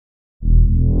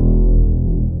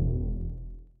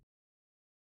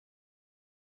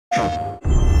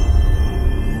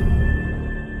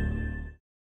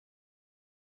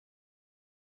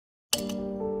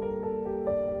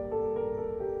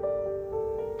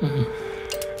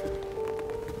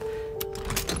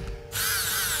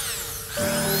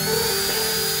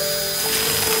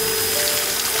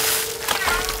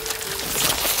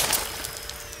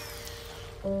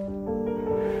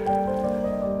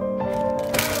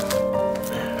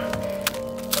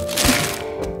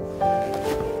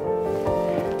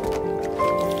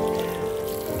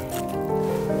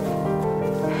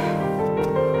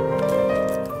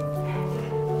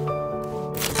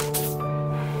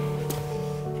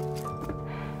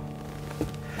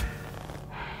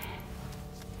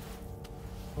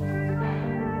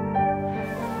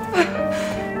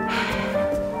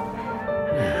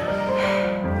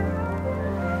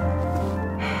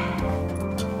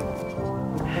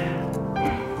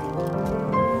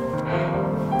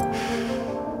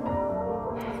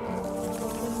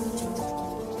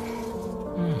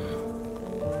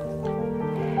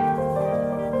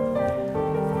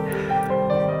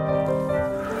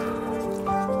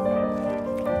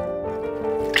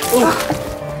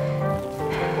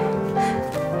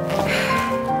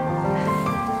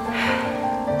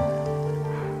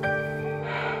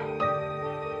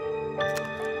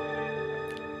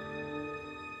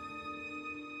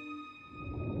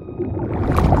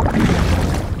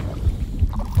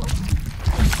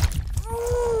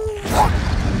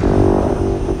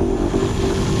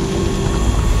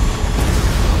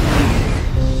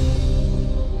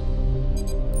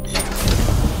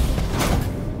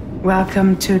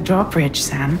Welcome to Drawbridge,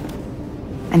 Sam,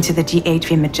 and to the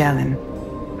GHV Magellan,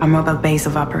 our mobile base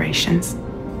of operations.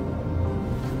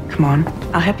 Come on,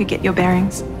 I'll help you get your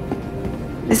bearings.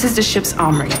 This is the ship's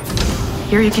armory.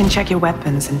 Here you can check your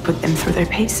weapons and put them through their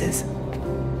paces.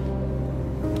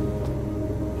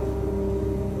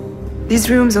 These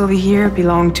rooms over here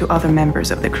belong to other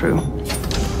members of the crew.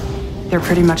 They're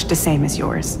pretty much the same as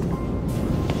yours.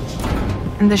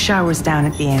 And the shower's down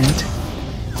at the end.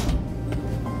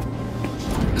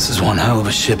 This is one hell of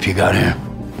a ship you got here.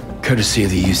 Courtesy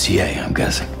of the UCA, I'm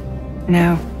guessing.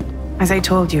 No. As I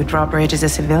told you, Drawbridge is a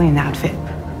civilian outfit.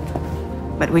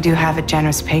 But we do have a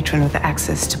generous patron with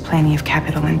access to plenty of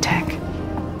capital and tech.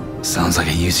 Sounds like a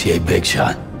UCA big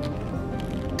shot.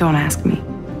 Don't ask me.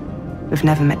 We've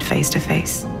never met face to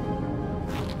face.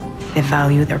 They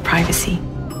value their privacy.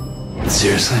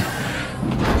 Seriously?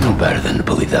 No better than to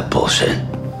believe that bullshit.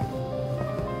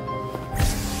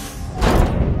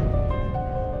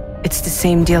 It's the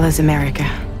same deal as America.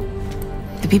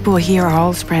 The people here are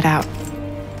all spread out,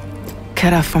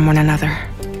 cut off from one another.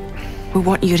 We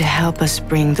want you to help us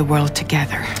bring the world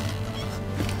together.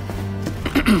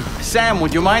 Sam,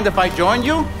 would you mind if I joined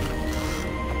you?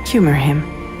 Humor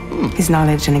him. His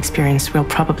knowledge and experience will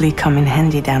probably come in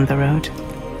handy down the road.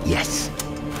 Yes.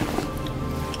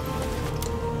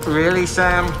 Really,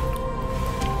 Sam?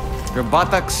 Your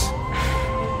buttocks?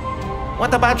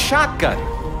 What about shotgun?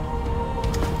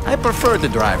 I prefer the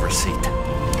driver's seat.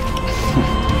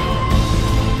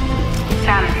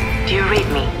 Sam, do you read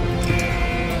me?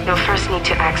 You'll first need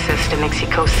to access the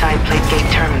Mexico side plate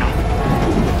gate terminal.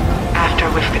 After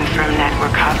we've confirmed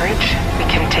network coverage, we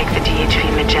can take the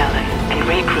DHV Magellan and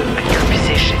regroup at your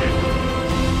position.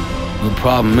 The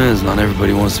problem is, not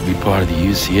everybody wants to be part of the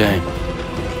UCA.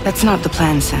 That's not the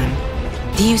plan, Sam.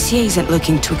 The UCA isn't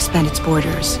looking to expand its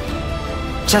borders.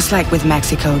 Just like with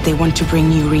Mexico, they want to bring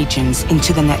new regions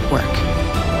into the network.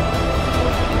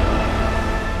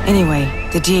 Anyway,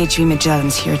 the DHV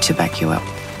Magellan's here to back you up.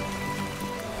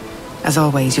 As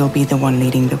always, you'll be the one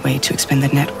leading the way to expand the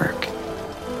network.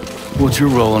 What's your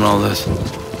role in all this?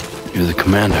 You're the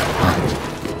commander,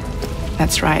 huh?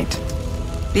 That's right.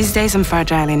 These days I'm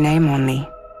fragile in name only.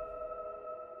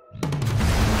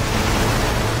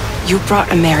 You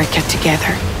brought America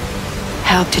together.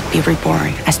 Helped it be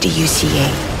reborn as the UCA.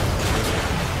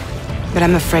 But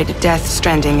I'm afraid that death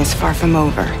Stranding is far from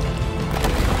over.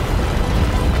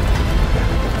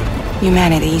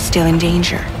 Humanity is still in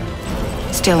danger.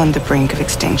 Still on the brink of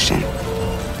extinction.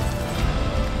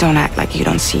 Don't act like you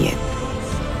don't see it.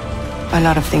 A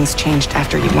lot of things changed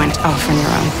after you went off on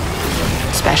your own.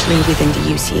 Especially within the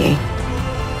UCA.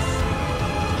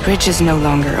 Bridges no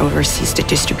longer oversees the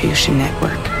distribution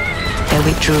network. They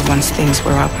withdrew once things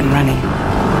were up and running.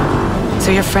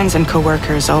 So your friends and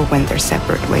co-workers all went their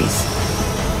separate ways.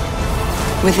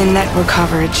 Within network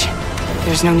coverage,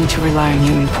 there's no need to rely on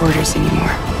human porters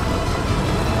anymore.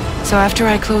 So after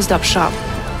I closed up shop,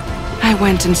 I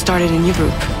went and started a new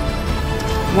group.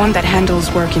 One that handles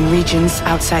work in regions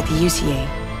outside the UCA.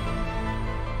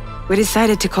 We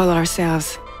decided to call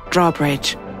ourselves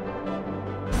Drawbridge.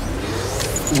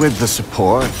 With the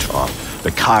support of the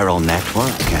chiral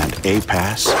network and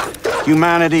APAS,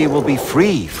 humanity will be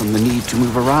free from the need to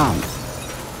move around.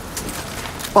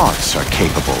 bots are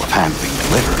capable of handling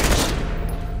deliveries.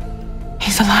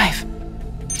 He's alive.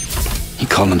 He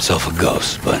called himself a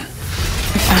ghost, but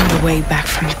We found a way back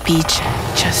from the beach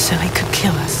just so he could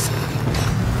kill us.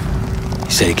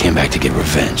 he said he came back to get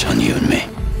revenge on you and me.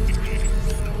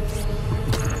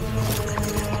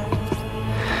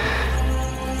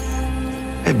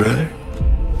 Hey, brother.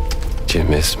 Did you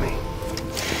miss me?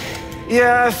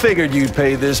 Yeah, I figured you'd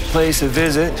pay this place a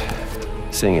visit,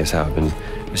 seeing as how I've been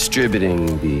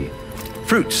distributing the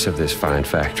fruits of this fine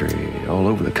factory all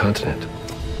over the continent.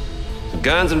 With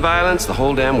guns and violence, the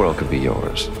whole damn world could be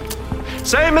yours.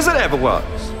 Same as it ever was.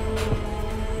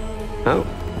 Oh.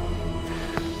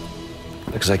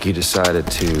 Looks like you decided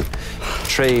to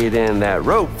trade in that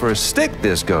rope for a stick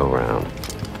this go-round.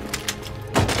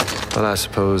 Well, I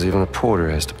suppose even a porter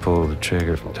has to pull the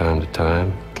trigger from time to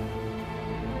time.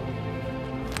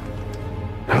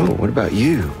 Oh, what about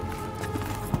you?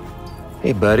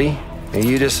 Hey, buddy. Are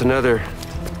you just another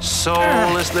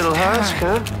soulless little husk,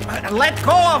 huh? Let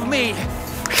go of me!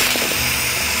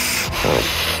 Oh.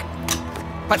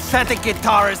 Pathetic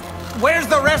guitarist. Where's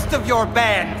the rest of your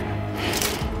band?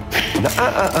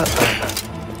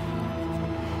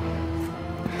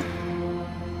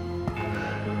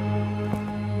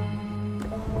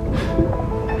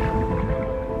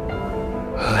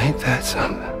 Well, ain't that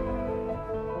something?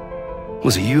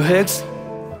 Was it you, Higgs?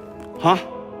 Huh?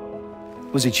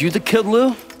 Was it you that killed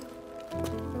Lou?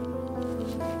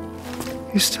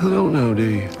 You still don't know, do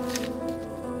you?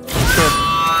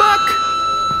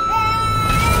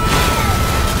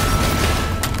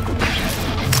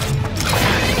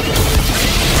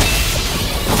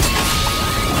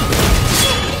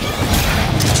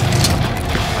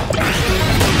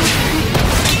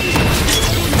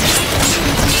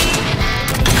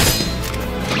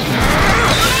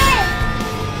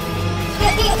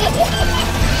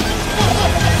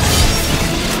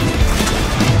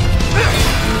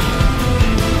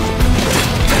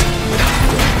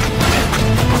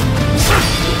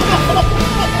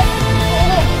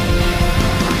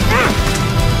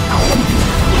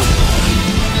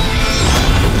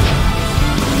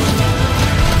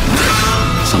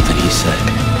 Something he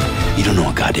said. You don't know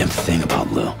a goddamn thing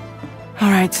about Lou. All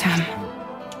right, Sam.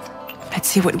 Let's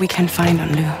see what we can find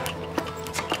on Lou.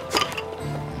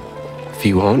 If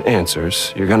you want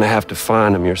answers, you're gonna have to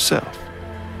find them yourself.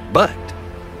 But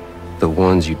the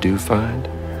ones you do find,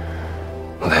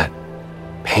 well, that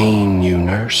pain you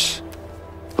nurse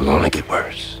will only get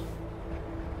worse.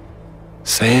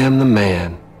 Sam the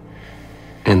man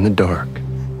in the dark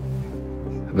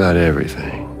about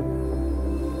everything.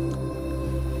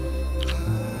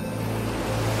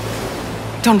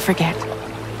 Don't forget,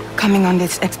 coming on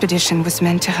this expedition was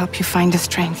meant to help you find the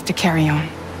strength to carry on.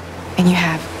 And you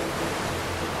have.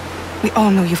 We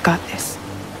all know you've got this.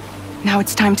 Now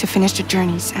it's time to finish the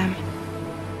journey, Sam.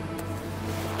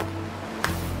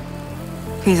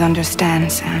 Please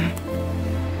understand, Sam.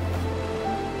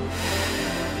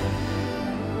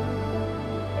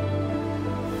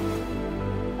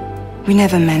 We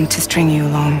never meant to string you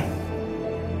along.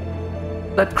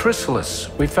 That chrysalis,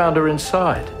 we found her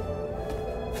inside.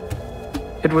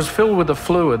 It was filled with a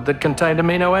fluid that contained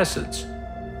amino acids.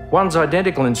 One's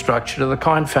identical in structure to the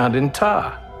kind found in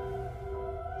tar.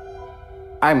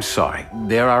 I'm sorry,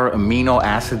 there are amino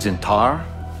acids in tar?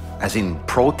 As in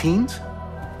proteins?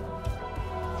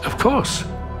 Of course.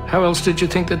 How else did you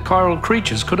think that chiral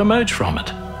creatures could emerge from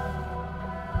it?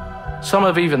 Some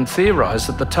have even theorized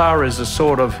that the tar is a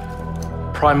sort of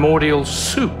primordial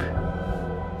soup.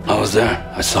 I was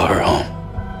there. I saw her home.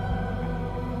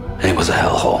 And it was a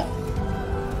hellhole.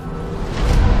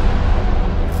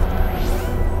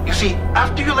 You see,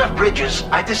 after you left Bridges,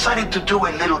 I decided to do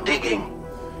a little digging.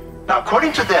 Now,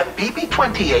 according to them,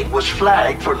 BB-28 was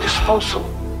flagged for disposal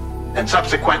and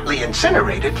subsequently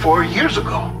incinerated 4 years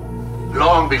ago,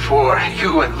 long before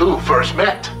you and Lou first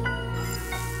met.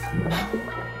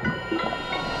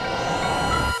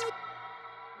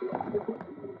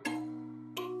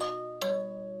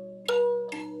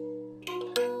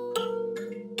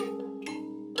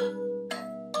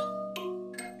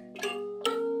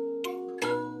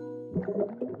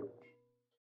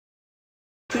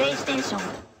 PlayStation